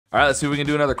All right, let's see if we can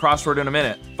do another crossword in a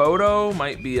minute. Photo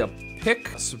might be a pick.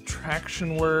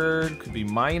 Subtraction word could be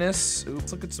minus. Ooh,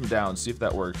 let's look at some downs, see if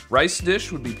that works. Rice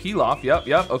dish would be pilaf.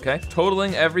 Yep, okay.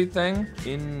 Totaling everything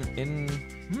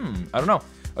I don't know.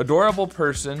 Adorable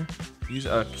person, use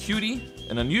a cutie,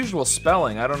 an unusual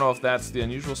spelling. I don't know if that's the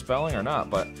unusual spelling or not,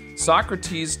 but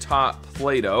Socrates taught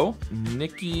Plato.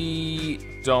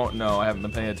 Nikki, don't know. I haven't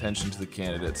been paying attention to the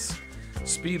candidates.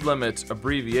 Speed limit,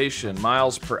 abbreviation,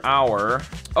 miles per hour.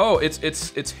 Oh,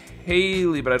 it's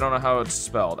Haley, but I don't know how it's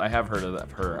spelled. I have heard of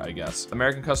that, her, I guess.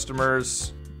 American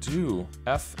customers do.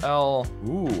 FL,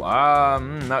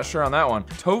 not sure on that one.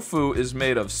 Tofu is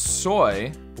made of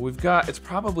soy. We've got, it's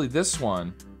probably this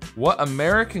one. What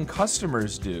American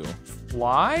customers do?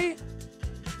 Fly?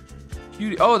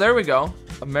 Cutie, oh, there we go.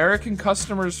 American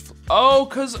customers, oh,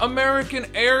 cause American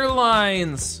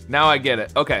Airlines. Now I get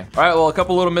it, okay. All right, well, a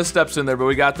couple little missteps in there, but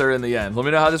we got there in the end. Let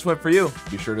me know how this went for you.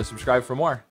 Be sure to subscribe for more.